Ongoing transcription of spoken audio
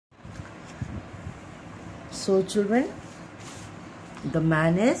So children, the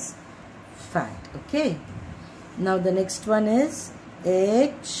man is fat. Okay, now the next one is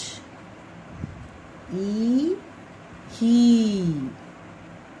H E he.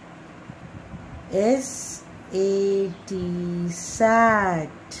 S A T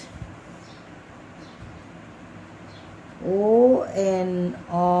sat. O N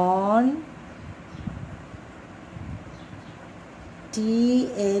on. T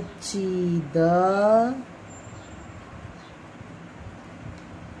H E the.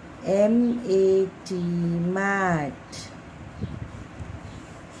 M A T mat.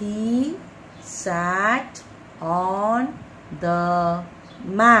 He sat on the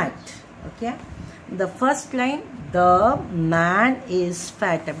mat. Okay, the first line, the man is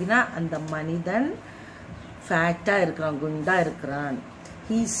fat அப்படினா அந்த மனிதன் ஃபேட்டா இருக்கான், குண்டா இருக்கான்.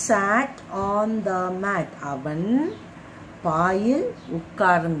 He sat on the mat. அவன் boil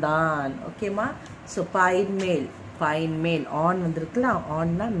உட்கார்ந்தான். ஓகேமா? So பாயின் மேல், பாயின் மேல் ஆன் வந்திருக்குல்ல,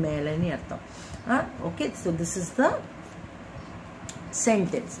 ஆன்னா மேலன்னு அர்த்தம். Okay, so this is the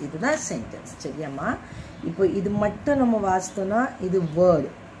sentence. இதுதான் சென்டென்ஸ். சரியாம்மா? இப்போ இது மட்டும் நம்ம வாசித்தோம்னா இது வேர்டு,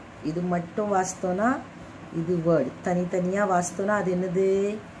 இது மட்டும் வாசித்தோம்னா இது வேர்டு, தனித்தனியாக வாசித்தோம்னா அது என்னது?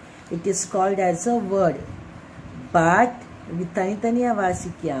 It is called as a word. But இது தனித்தனியாக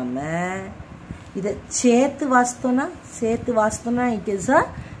வாசிக்காம இதை சேர்த்து வாசித்தோம்னா இட் இஸ் அ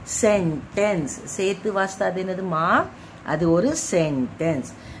சென்டென்ஸ். சேர்த்து வாசித்தா அது என்னதுமா? அது ஒரு சென்டென்ஸ்.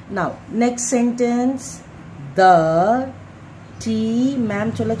 நவ் நெக்ஸ்ட் சென்டென்ஸ், த டி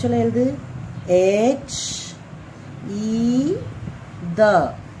மேம் சொல்ல சொல்ல எழுது. H E த.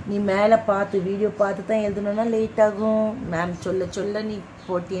 நீ மேலே பார்த்து வீடியோ பார்த்து தான் எழுதணும்னா லேட் ஆகும். மேம் சொல்ல சொல்ல நீ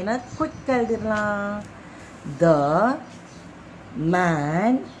போட்டீங்கன்னா குயிக்காக எழுதிடலாம். The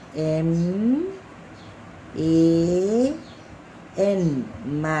man M A N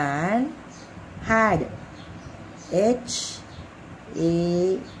man had. H A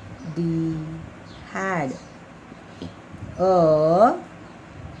D had. A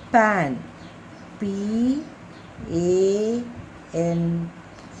pan. P A N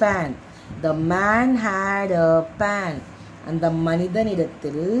pan. The man had a pan. அந்த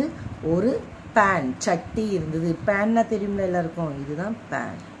மனிதனிடத்தில் ஒரு pan, சட்டி இருந்தது. பேன்னா தெரியும்ல எல்லாருக்கும், இதுதான்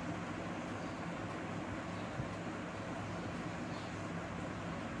pan.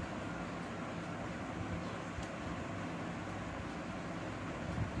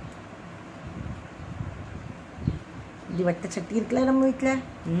 இது வட்ட சட்டி இருக்குல்ல நம்ம வீட்டில்.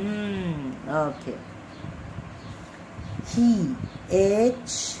 Okay. He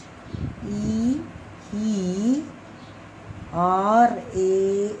H E he R A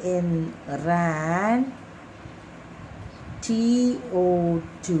N ran. T O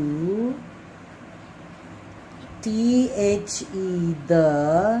 2 T H E the.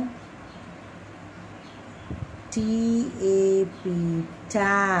 T A P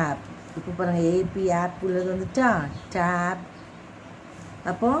tap. இப்போ பாருங்க, ஏபி ஆப் உள்ளது வந்துட்டா, டேப்.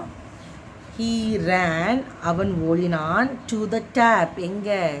 அப்போ he ran, அவன் ஓடினான். to the tap, எங்க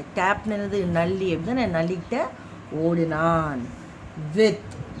டேப் என்னது? நள்ளி. அப்படின்னா நள்ளிக்கிட்ட ஓடினான். with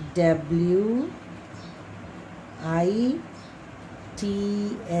W I T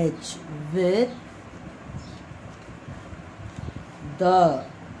H with. the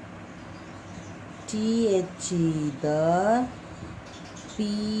T H E the. P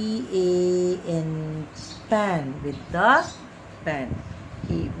A N pan, with the pan.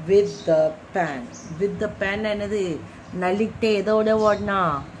 He with the pan. with the pan என்னது? நள்ளிக்கிட்டே எதோட ஓடினா?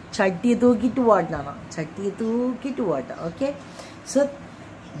 சட்டியை தூக்கிட்டு ஓடினானா, சட்டியை தூக்கிட்டு ஓட்ட. Okay, so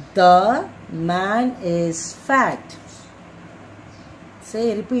the man is fat. Say,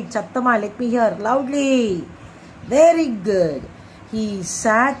 repeat சத்தமா. let me hear loudly. Very good. He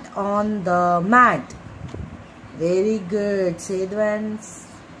sat on the mat. Very good. Say it once.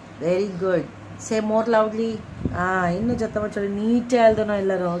 Very good. Say more loudly. இன்னும் சத்தமா சொல்லு. நீட்டாக எழுதணும்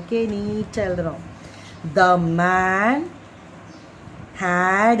எல்லாரும். ஓகே, நீட்டாக எழுதணும். The man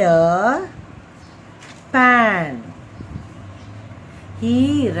had a pan. He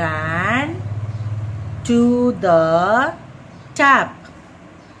ran to the tap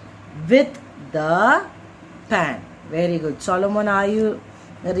with the pan. Very good. Solomon, are you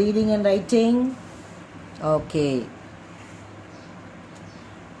reading and writing? Okay.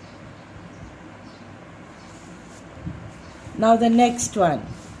 Now the next one.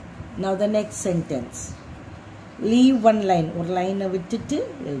 Now the next sentence. Leave one line. ஒரு லைனை விட்டுட்டு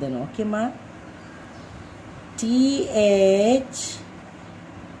எழுதணும். ஓகேமா? TH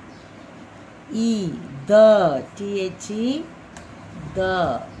E the. THE the.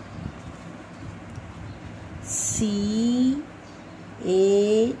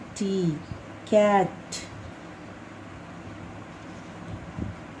 CAT cat.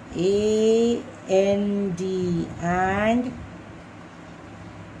 A-N-D, and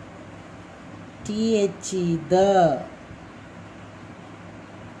T-H-E, the.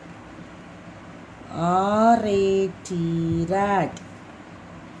 R-A-T, rat.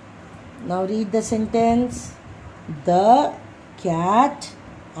 Now read the sentence. The cat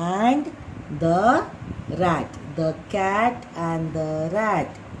and the rat. The cat and the rat.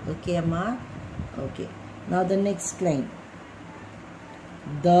 Okay, Amma? Okay. Now the next line.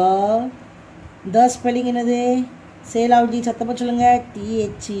 The spelling என்னது? Say loudly, சத்தமா சொல்லுங்க.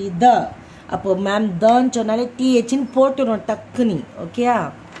 T-H-E, the. அப்போ ma'am தன்னு சொன்னாலே TH ன்னு போட்டுரும் டக்குனி. ஓகேயா?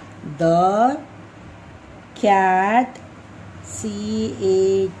 The cat,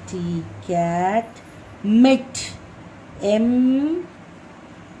 C-A-T, cat, met, M-E-T,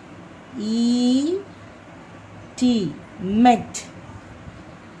 met.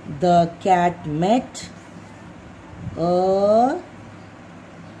 The cat met a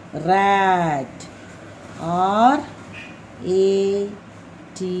rat. R-A-T,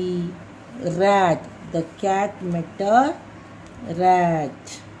 rat. The cat met a rat.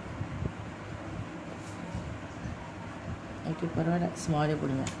 Okay, பரவாயில்ல, ஸ்மாலே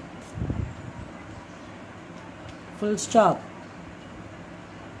போடுங்க. Full stop.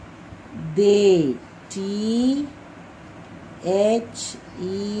 They, T-H-E-Y,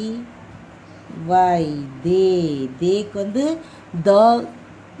 தேக்கு வந்து the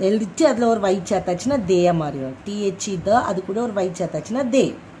எழுதிட்டு அதில் ஒரு வை சேர்த்தாச்சுன்னா தேய மாறிடும். T-H-E, the, அது கூட ஒரு வை சேர்த்தாச்சுன்னா தே.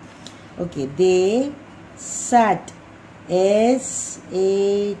 Okay, they sat,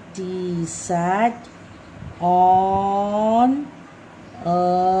 S-A-T, sat on a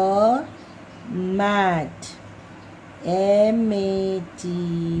mat. M-A-T,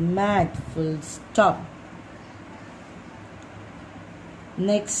 mat. Full stop.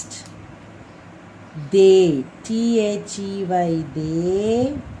 Next, they, T-H-E-Y, they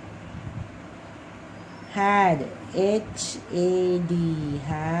had, H-A-D,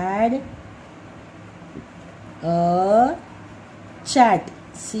 had a chat,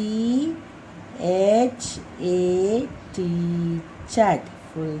 C-H-A-T, chat.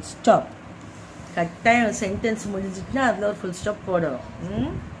 Full stop. கட்டாயம் சென்டென்ஸ் முடிஞ்சிட்டுனா அதில் ஒரு ஃபுல் ஸ்டாப் போடணும்.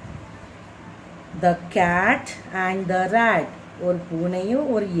 The cat and the rat, ஒரு பூனையும்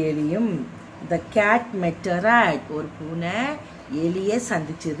ஒரு எலியும். The cat met a rat, ஒரு பூனை எலியை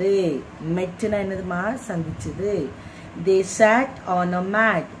சந்திச்சது. மெட்னா என்னதுமா? சந்திச்சது. They sat on a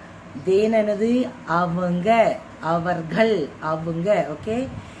mat. தேன் என்னது? அவங்க, அவர்கள், அவங்க. ஓகே,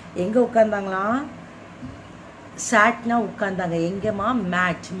 எங்க உட்கார்ந்தாங்களாம்? சாட்னா உட்கார்ந்தாங்க. எங்கம்மா?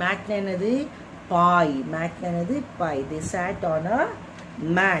 மேட். மேட்னா என்னது? பாய். மேட்னா என்னது? பாய். They sat on a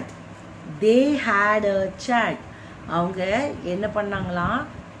mat. They had a chat. அவங்க என்ன பண்ணாங்களாம்?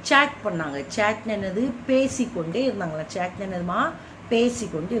 சாட் பண்ணாங்க. சாட்னா என்னது? பேசிக்கொண்டே இருந்தாங்களா. சாட்னா என்னதுமா?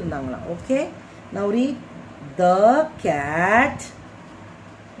 பேசிக்கொண்டு இருந்தாங்களாம். Okay, now read. The cat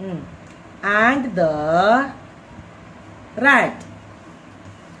and the rat.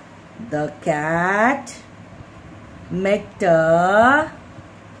 The cat met a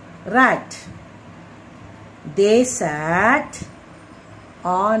rat. They sat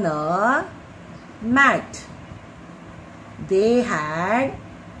on a mat. They had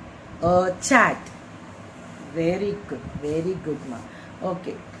a chat. Very good ma.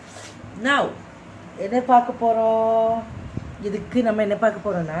 Okay, now என்ன பார்க்க போறோம்? இதுக்கு நம்ம என்ன பார்க்க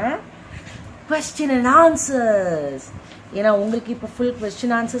போறோம்னா question and answers. ஏன்னா உங்களுக்கு இப்போ ஃபுல்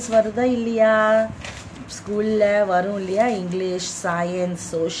question answers வருதா இல்லையா? ஸ்கூல்ல வரும் இல்லையா? இங்கிலீஷ், சயின்ஸ்,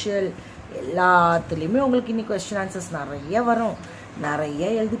 சோஷியல் எல்லாத்துலேயுமே உங்களுக்கு இன்னைக்கு question answers நிறைய வரும். நிறைய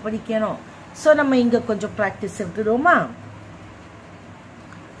எழுதி படிக்கணும். ஸோ நம்ம இங்கே கொஞ்சம் practice எடுத்துடுவோமா?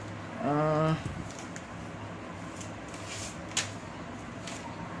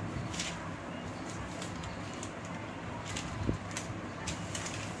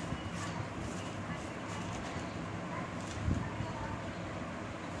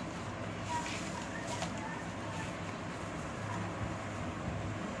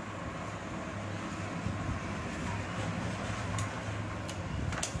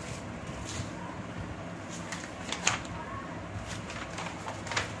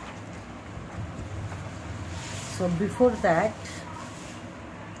 So before that,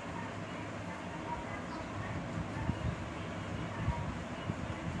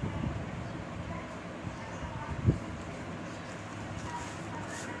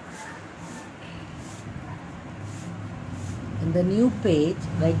 in the new page,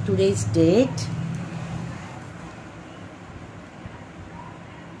 write today's date,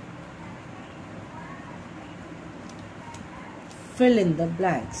 fill in the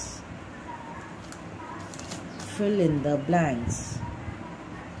blanks. Fill in the blanks.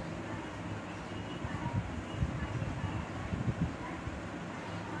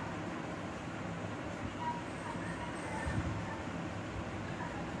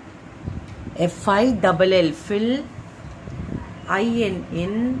 F-I-double-L, fill,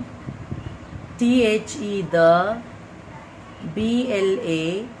 I-N-N, T-H-E, the,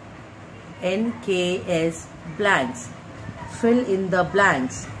 B-L-A-N-K-S, blanks. Fill in the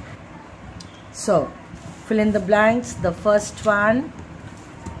blanks. So, fill in the blanks. The first one,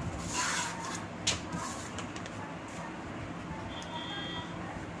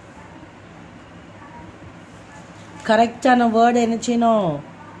 கரெக்டான word என்ன செய்யணும்,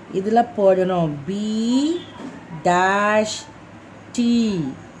 இதில் போடணும். B-T.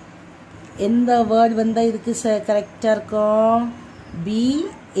 எந்த word வந்தால் இதுக்கு கரெக்டாக இருக்கும்?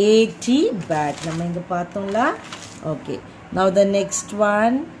 B-A-T, bat. நம்ம இங்கே பார்த்தோம்ல. Okay, now the next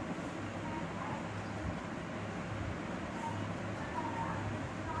one.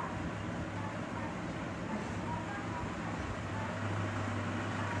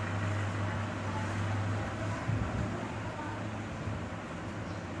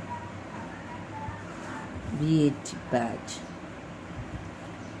 B-A-T, bat.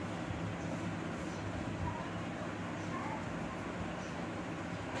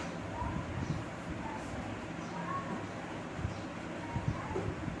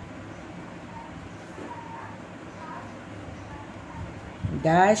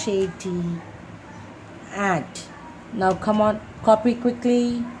 Dash AT, at. Now come on, copy quickly.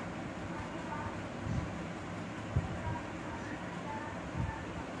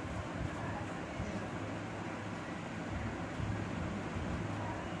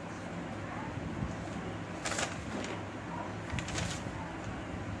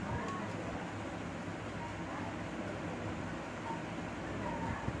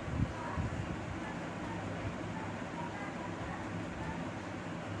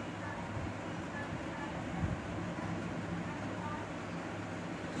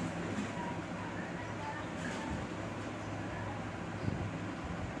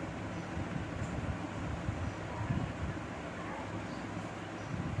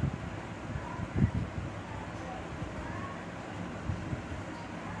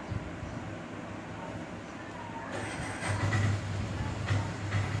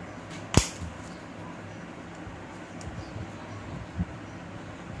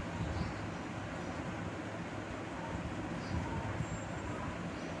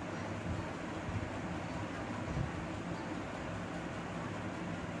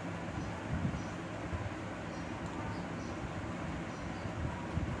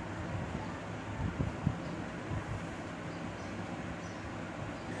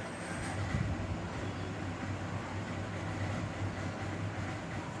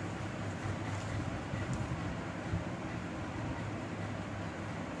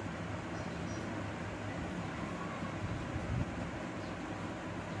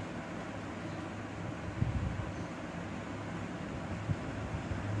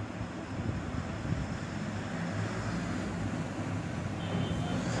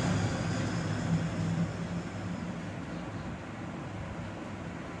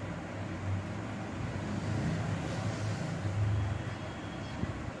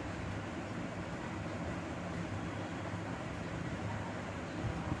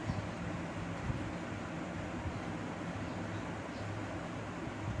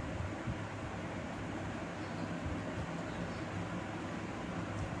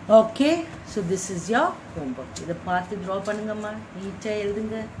 Okay, so this is your homework. இதை பார்த்து draw பண்ணுங்கம்மா, நீட்டா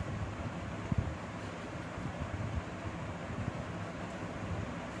எழுதுங்க.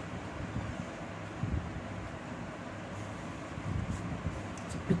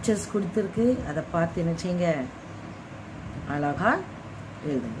 பிக்சர்ஸ் கொடுத்துருக்கு, அதை பார்த்து என்ன செய்யுங்க, அழகா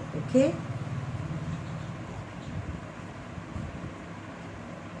எழுதுங்க. Okay,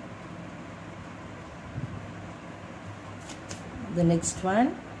 the next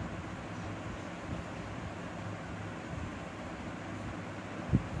one.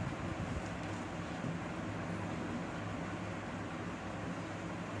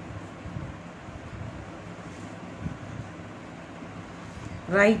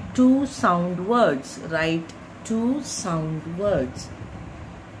 Write two sound words. Write two sound words.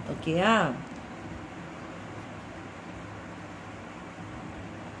 Okay, yeah.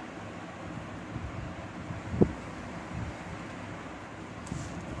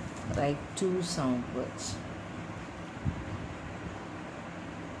 Write two sound words.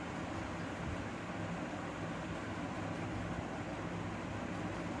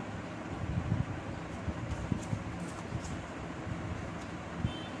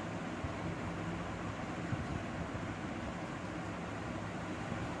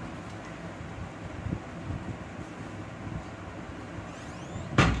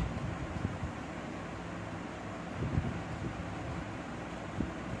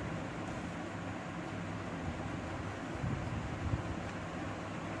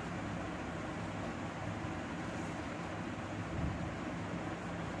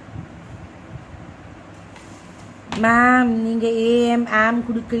 Ma'am நீங்கள் ஏஎம் ஆம்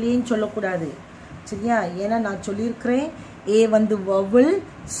கொடுக்கலேன்னு சொல்லக்கூடாது சரியா. ஏன்னா நான் சொல்லியிருக்கிறேன் ஏ வந்து வவல்.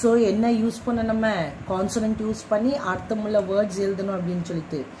 ஸோ என்ன யூஸ் பண்ண நம்ம கான்சனன்ட் யூஸ் பண்ணி அர்த்தமுள்ள வேர்ட்ஸ் எழுதணும் அப்படின்னு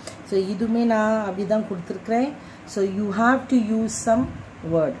சொல்லிட்டு. ஸோ இதுவுமே நான் அப்படி தான் கொடுத்துருக்குறேன். So you have to use some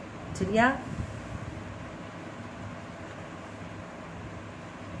word சரியா.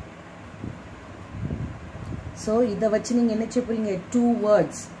 ஸோ இதை வச்சு நீங்கள் என்ன செய்ய போறீங்க, 2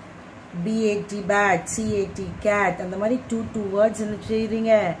 words BAT bad, CAT gate, அந்த மாதிரி 2 வேர்ட்ஸ் என்ன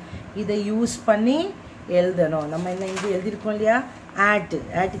செய்கிறீங்க, இதை யூஸ் பண்ணி எழுதணும். நம்ம என்ன இங்கே எழுதியிருக்கோம் இல்லையா,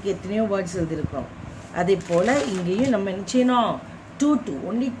 ஆட்டுக்கு எத்தனையோ வேர்ட்ஸ் எழுதியிருக்கிறோம். அதே போல் இங்கேயும் நம்ம என்ன செய்யணும், 2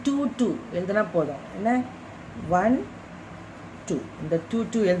 ஒன்லி 2 எழுதுனா போதும். என்ன 1 2 இந்த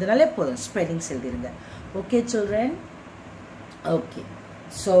 2 எழுதினாலே போதும். Spellings எழுதிருங்க. Okay children. Okay,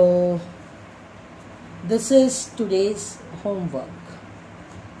 so this is today's homework.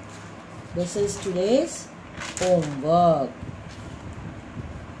 This is today's homework.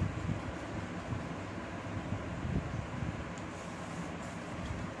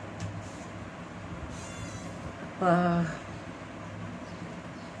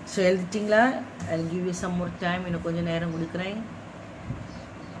 So எழுதிட்டீங்களா? I'll give you some more time. இன்னும் கொஞ்சம் நேரம் கொடுக்குறேன்.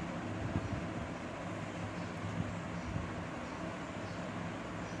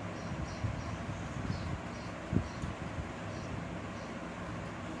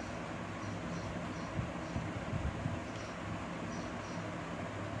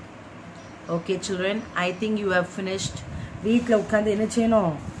 Okay children, I think you have finished. வீட்டில் உட்காந்து என்ன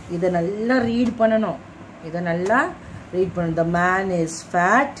செய்யணும், இதை நல்லா ரீட் பண்ணணும். The man is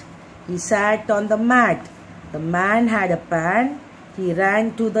fat. He sat on the mat. The man had a pan. He ran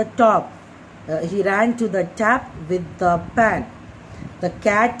to the top. He ran to the tap with the pan. The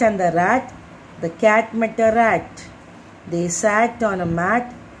cat and the rat. The cat met a rat. They sat on a mat.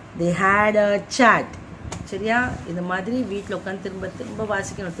 They had a chat. சரியா. இது மாதிரி வீட்டில் உட்காந்து திரும்ப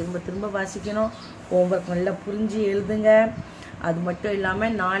வாசிக்கணும். Homework நல்லா புரிஞ்சு எழுதுங்க. அது மட்டும்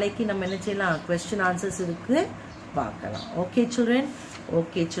இல்லாமல் நாளைக்கு நம்ம என்ன செய்யலாம், கொஸ்டின் ஆன்சர்ஸ் இருக்கு, பார்க்கலாம். Okay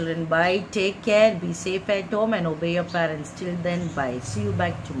children, bye, take care, be safe at home and obey your parents. Till then, bye, see you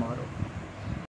back tomorrow.